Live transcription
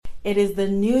It is the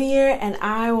new year, and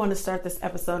I want to start this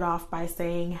episode off by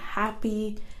saying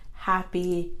happy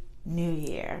new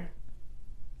year.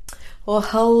 Well,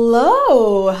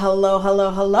 hello.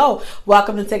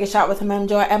 Welcome to Take a Shot with Amem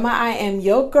Joy Emma. I am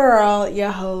your girl, your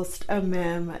host,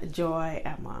 Amem Joy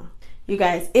Emma. You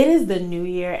guys, it is the new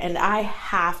year, and I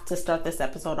have to start this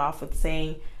episode off with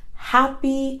saying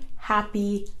happy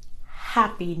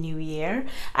new year.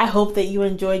 I hope that you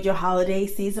enjoyed your holiday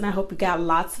season. I hope you got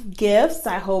lots of gifts.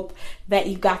 I hope that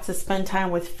you got to spend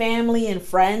time with family and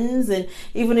friends. And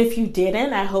even if you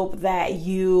didn't, I hope that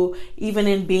you, even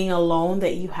in being alone,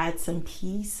 that you had some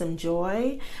peace, some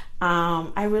joy.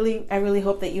 I really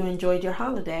hope that you enjoyed your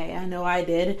holiday. I know I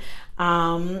did.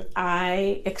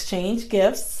 I exchanged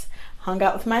gifts, hung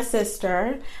out with my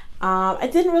sister. I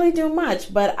didn't really do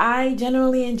much, but I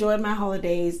generally enjoyed my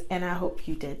holidays, and I hope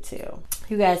you did too.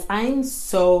 You guys, I'm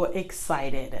so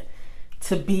excited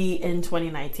to be in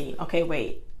 2019. Okay,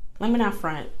 wait, let me not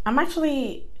front. I'm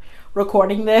actually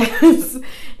recording this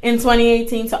in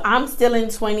 2018, so I'm still in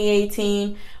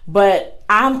 2018, but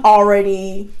I'm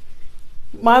already,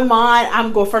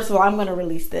 first of all, I'm going to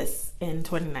release this in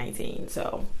 2019,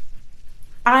 so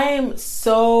I am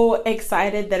so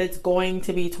excited that it's going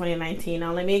to be 2019.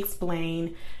 Now, let me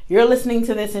explain. You're listening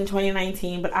to this in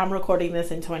 2019, but I'm recording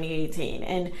this in 2018.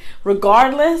 And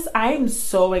regardless, I am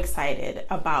so excited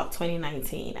about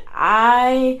 2019.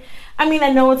 I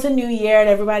know it's a new year and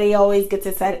everybody always gets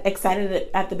excited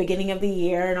at the beginning of the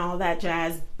year and all that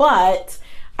jazz, but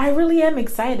I really am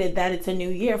excited that it's a new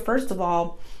year. First of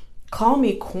all, call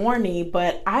me corny,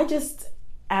 but I just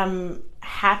am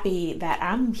happy that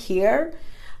I'm here.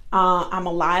 I'm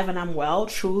alive and I'm well,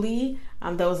 truly.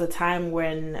 There was a time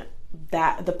when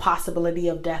the possibility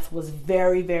of death was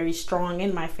very, very strong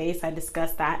in my face. I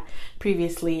discussed that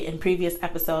previously in previous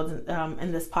episodes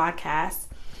in this podcast.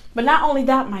 But not only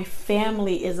that, my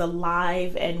family is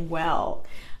alive and well.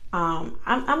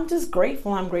 I'm just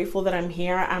grateful. I'm grateful that I'm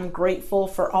here. I'm grateful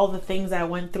for all the things I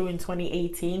went through in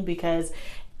 2018 because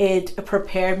it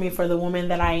prepared me for the woman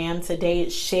that I am today.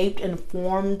 It shaped and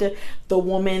formed the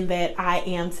woman that I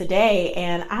am today.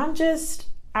 And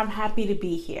I'm happy to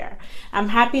be here. I'm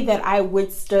happy that I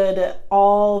withstood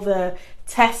all the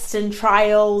tests and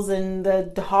trials and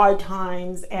the hard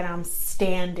times, and I'm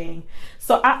standing.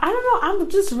 So I don't know.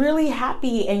 I'm just really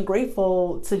happy and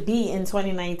grateful to be in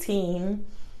 2019.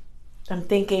 I'm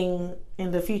thinking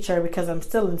in the future because I'm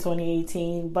still in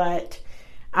 2018, but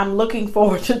I'm looking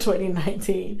forward to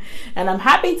 2019, and I'm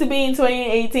happy to be in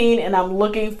 2018, and I'm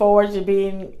looking forward to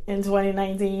being in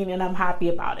 2019, and I'm happy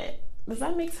about it. Does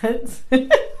that make sense?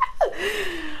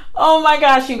 Oh my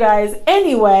gosh, you guys.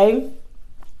 Anyway,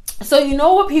 so you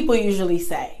know what people usually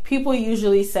say? People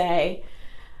usually say,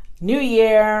 new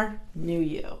year, new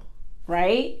you,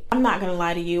 right? I'm not going to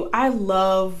lie to you. I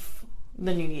love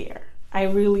the new year. I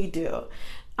really do.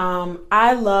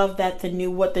 I love that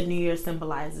what the new year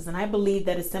symbolizes, and I believe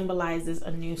that it symbolizes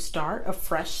a new start, a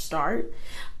fresh start.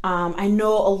 I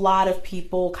know a lot of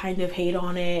people kind of hate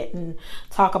on it and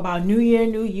talk about new year,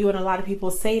 new you, and a lot of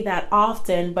people say that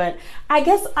often, but I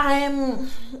guess I'm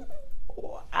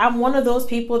one of those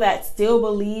people that still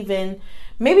believe in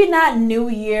maybe not new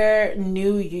year,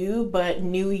 new you, but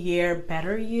new year,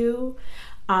 better you.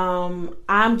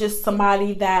 I'm just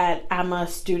somebody that I'm a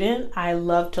student. I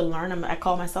love to learn. I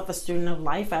call myself a student of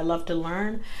life. I love to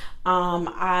learn. I'm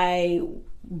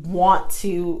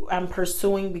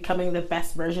pursuing becoming the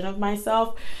best version of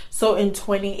myself. So in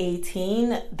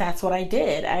 2018, that's what I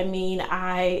did.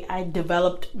 I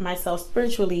developed myself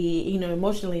spiritually,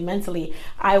 emotionally, mentally.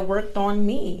 I worked on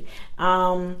me.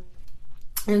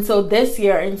 And so this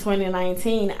year in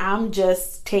 2019, I'm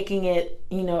just taking it,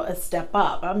 a step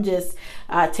up. I'm just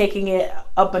taking it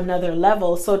up another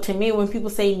level. So to me, when people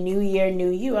say new year,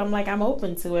 new you, I'm like, I'm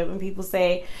open to it. When people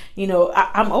say,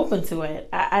 I'm open to it.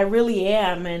 I really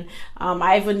am. And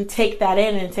I even take that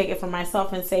in and take it for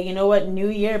myself and say, you know what, new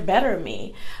year, better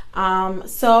me.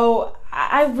 So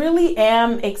I really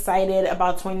am excited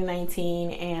about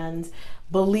 2019 and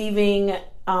believing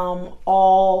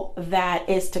all that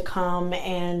is to come,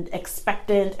 and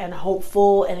expectant and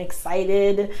hopeful and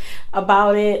excited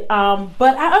about it.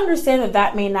 But I understand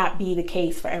that may not be the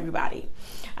case for everybody.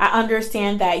 I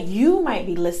understand that you might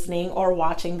be listening or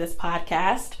watching this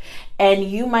podcast and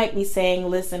you might be saying,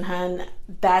 listen, hun,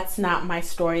 that's not my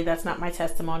story. That's not my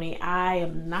testimony. I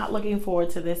am not looking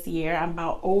forward to this year. I'm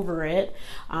about over it.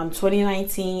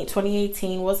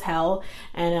 2018 was hell.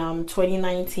 And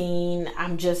 2019,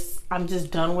 I'm just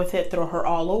done with it. Throw her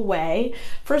all away.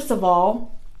 First of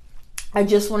all, I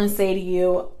just want to say to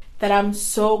you, that I'm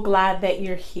so glad that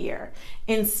you're here.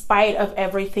 In spite of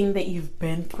everything that you've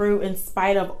been through, in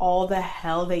spite of all the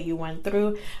hell that you went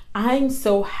through, I'm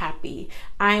so happy.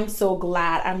 I'm so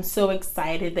glad. I'm so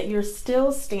excited that you're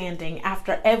still standing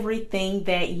after everything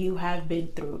that you have been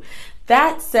through.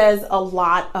 That says a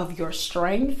lot of your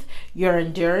strength, your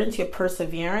endurance, your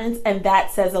perseverance, and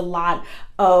that says a lot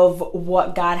of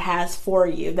what God has for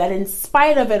you. That in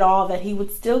spite of it all, that He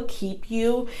would still keep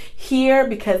you here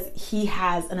because He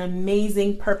has an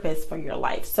amazing purpose for your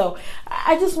life. So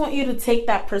I just want you to take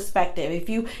that perspective.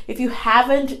 If you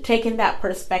haven't taken that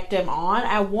perspective on,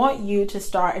 I want you to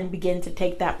start and begin to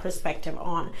take that perspective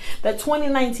on. That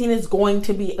 2019 is going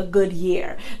to be a good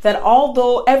year. That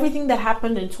although everything that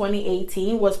happened in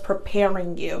 2018 was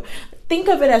preparing you, think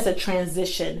of it as a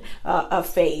transition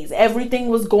phase. Everything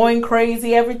was going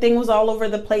crazy. Everything was all over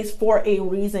the place for a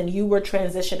reason. You were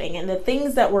transitioning, and the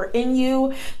things that were in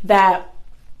you that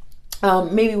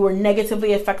maybe were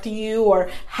negatively affecting you, or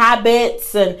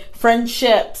habits and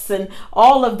friendships and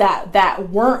all of that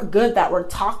weren't good, that were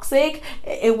toxic,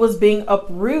 it was being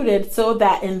uprooted so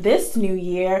that in this new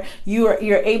year you're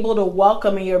able to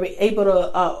welcome, and you're able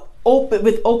to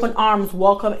with open arms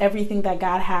welcome everything that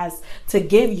God has to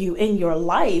give you in your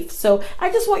life. So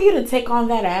I just want you to take on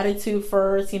that attitude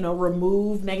first,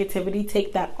 remove negativity,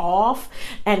 take that off,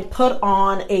 and put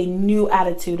on a new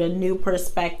attitude, a new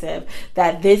perspective,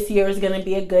 that this year is going to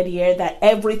be a good year, that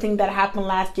everything that happened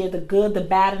last year, the good, the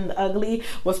bad, and the ugly,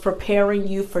 was preparing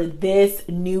you for this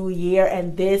new year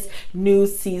and this new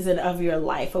season of your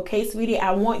life. Okay, sweetie,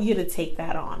 I want you to take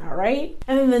that on. All right.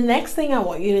 And then the next thing I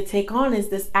want you to take on is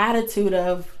this attitude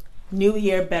of new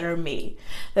year, better me.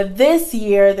 That this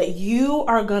year that you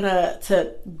are gonna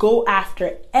to go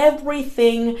after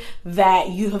everything that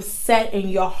you have set in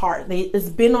your heart, that has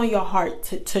been on your heart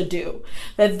to do.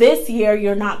 That this year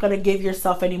you're not gonna give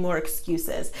yourself any more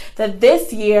excuses. That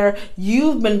this year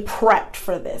you've been prepped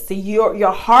for this.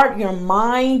 Your heart, your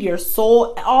mind, your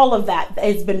soul, all of that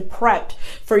has been prepped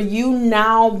for you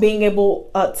now being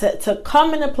able to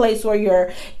come in a place where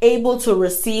you're able to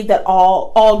receive that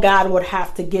all God would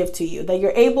have to give to you, that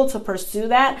you're able to pursue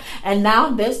that. And now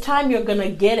this time you're going to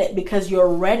get it because you're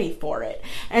ready for it.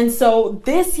 And so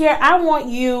this year, I want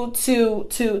you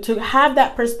to have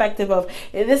that perspective of,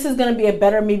 this is going to be a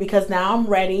better me because now I'm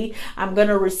ready. I'm going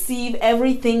to receive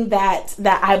everything that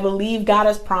I believe God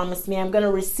has promised me. I'm going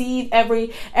to receive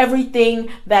everything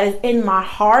that is in my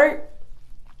heart.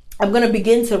 I'm going to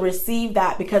begin to receive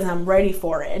that because I'm ready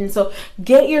for it. And so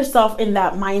get yourself in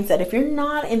that mindset. If you're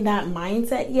not in that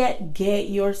mindset yet, get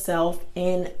yourself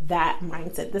in that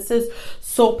mindset. This is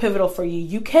so pivotal for you.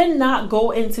 You cannot go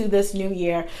into this new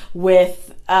year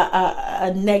with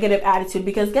a negative attitude,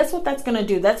 because guess what that's going to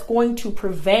do? That's going to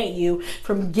prevent you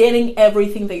from getting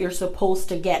everything that you're supposed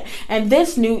to get. And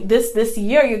this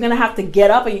year, you're going to have to get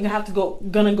up and you're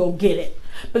going to go get it.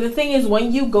 But the thing is,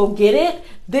 when you go get it,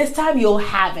 this time you'll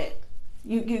have it.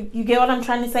 You get what I'm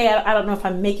trying to say? I don't know if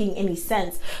I'm making any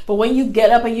sense, but when you get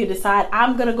up and you decide,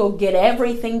 I'm going to go get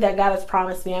everything that God has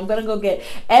promised me. I'm going to go get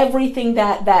everything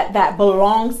that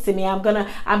belongs to me. I'm going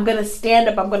to stand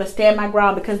up. I'm going to stand my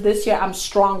ground because this year I'm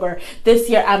stronger. This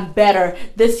year I'm better.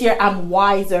 This year I'm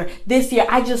wiser. This year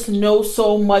I just know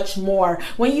so much more.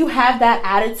 When you have that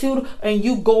attitude and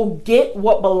you go get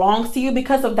what belongs to you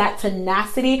because of that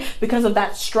tenacity, because of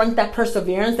that strength, that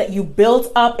perseverance that you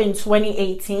built up in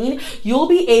 2018, you'll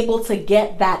be able to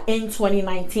get that in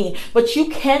 2019. But you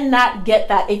cannot get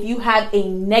that if you have a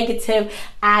negative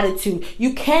attitude.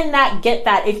 You cannot get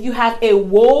that if you have a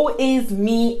woe is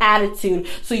me attitude.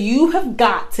 So you have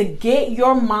got to get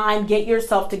your mind, get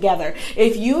yourself together.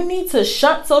 If you need to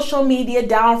shut social media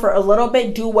down for a little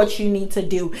bit, do what you need to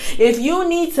do. If you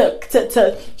need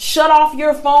to shut off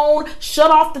your phone,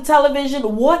 shut off the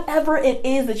television, whatever it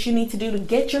is that you need to do to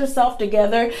get yourself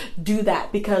together, do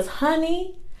that. Because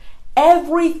honey,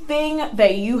 everything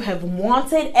that you have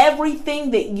wanted,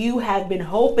 everything that you have been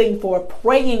hoping for,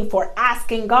 praying for,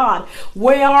 asking God,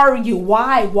 where are you?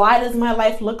 Why does my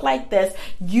life look like this?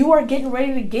 You are getting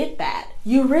ready to get that.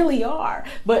 You really are.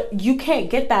 But you can't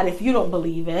get that if you don't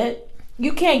believe it.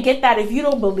 You can't get that if you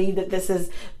don't believe that this is,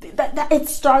 that it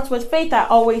starts with faith. I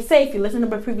always say, if you listen to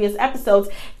my previous episodes,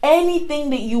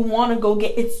 anything that you want to go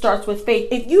get, it starts with faith.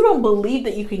 If you don't believe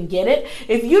that you can get it,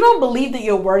 if you don't believe that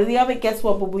you're worthy of it, guess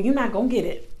what? But you're not going to get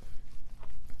it.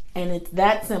 And it's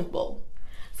that simple.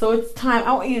 So it's time.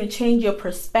 I want you to change your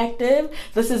perspective.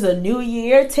 This is a new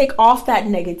year. Take off that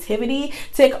negativity.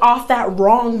 Take off that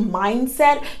wrong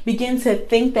mindset. Begin to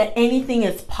think that anything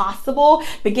is possible.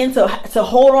 Begin to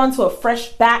hold on to a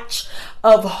fresh batch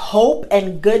of hope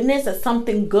and goodness, that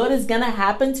something good is going to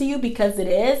happen to you, because it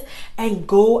is, and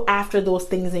go after those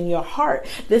things in your heart.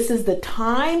 This is the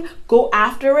time. Go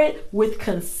after it with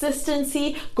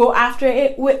consistency. Go after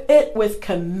it with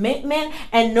commitment,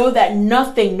 and know that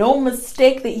nothing, no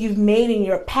mistake that you've made in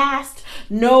your past,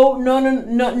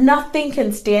 nothing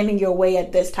can stand in your way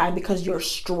at this time, because you're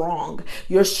strong.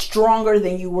 You're stronger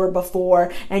than you were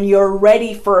before, and you're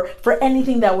ready for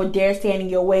anything that would dare stand in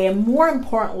your way. And more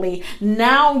importantly,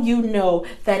 now you know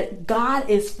that God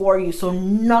is for you, so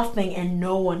nothing and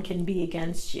no one can be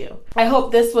against you. I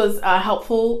hope this was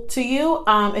helpful to you.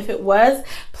 If it was,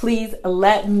 please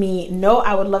let me know.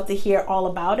 I would love to hear all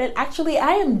about it. Actually,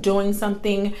 I am doing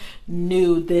something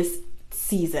new this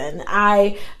season.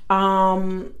 I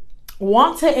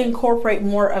want to incorporate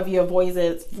more of your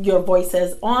voices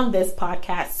on this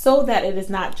podcast, so that it is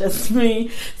not just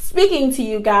me speaking to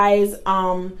you guys,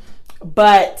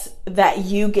 but that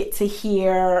you get to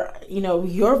hear,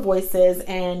 your voices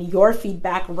and your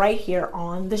feedback right here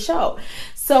on the show.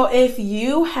 So if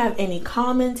you have any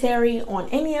commentary on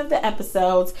any of the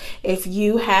episodes, if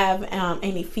you have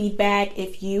any feedback,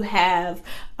 if you have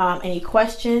any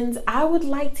questions, I would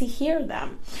like to hear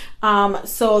them.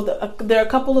 So there are a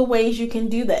couple of ways you can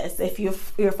do this. If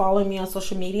you're following me on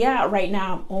social media right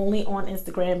now, I'm only on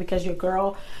Instagram, because your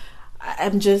girl,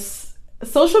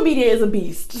 social media is a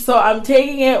beast. So I'm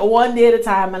taking it one day at a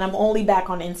time, and I'm only back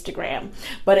on Instagram.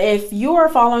 But if you are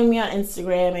following me on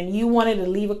Instagram and you wanted to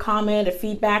leave a comment or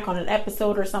feedback on an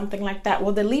episode or something like that,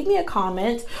 well, then leave me a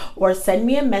comment or send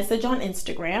me a message on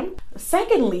Instagram.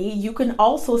 Secondly, you can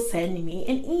also send me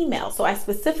an email. So I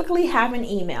specifically have an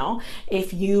email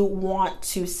if you want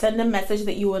to send a message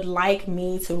that you would like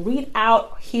me to read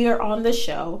out here on the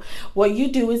show. What you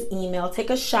do is email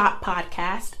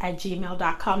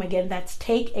takeashotpodcast@gmail.com. Again, that's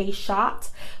Take a Shot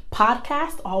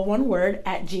Podcast, all one word,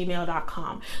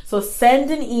 @gmail.com. So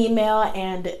send an email,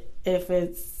 and if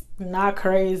it's not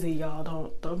crazy,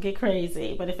 y'all, don't get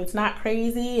crazy. But if it's not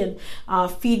crazy and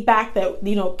feedback that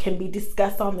can be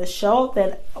discussed on the show,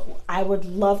 then I would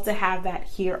love to have that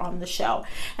here on the show.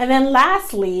 And then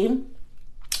lastly,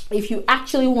 if you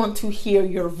actually want to hear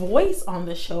your voice on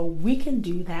the show, we can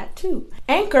do that too.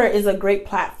 Anchor is a great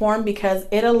platform because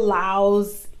it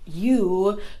allows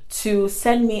you to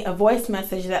send me a voice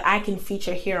message that I can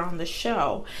feature here on the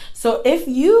show. So if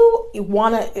you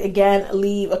want to, again,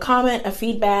 leave a comment, a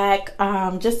feedback,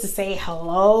 just to say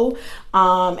hello,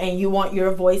 and you want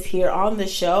your voice here on the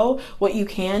show, what you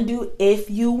can do, if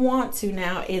you want to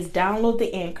now, is download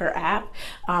the Anchor app,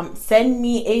 send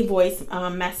me a voice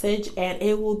message, and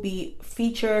it will be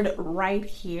featured right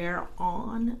here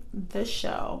on the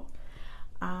show.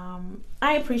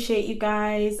 I appreciate you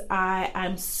guys.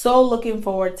 I'm so looking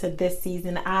forward to this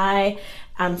season. I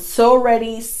am so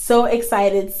ready, so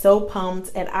excited, so pumped,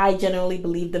 and I genuinely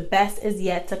believe the best is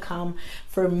yet to come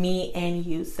for me and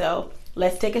you. So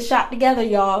let's take a shot together,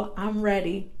 y'all. I'm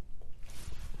ready.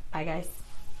 Bye, guys.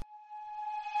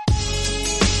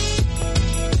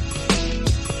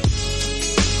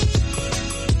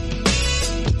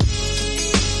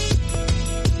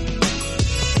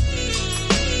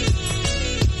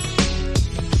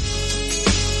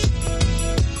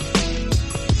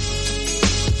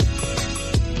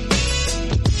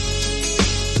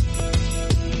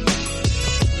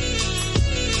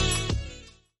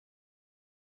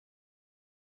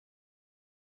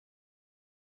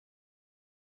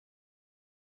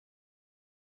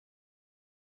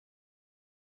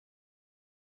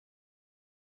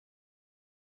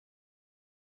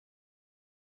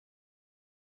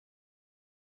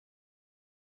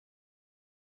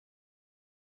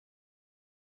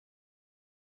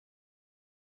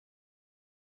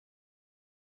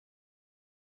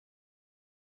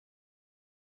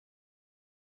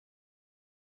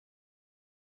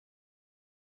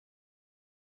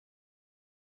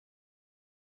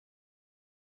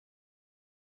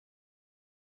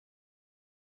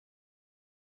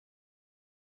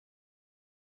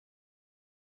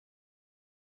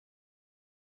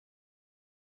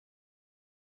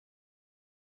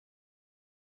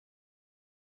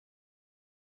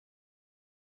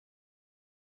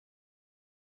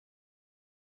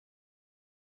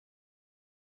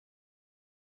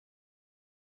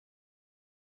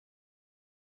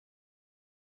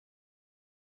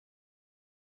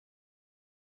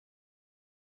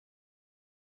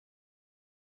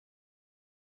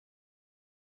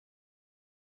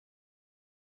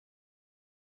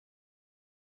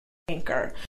 Anchor.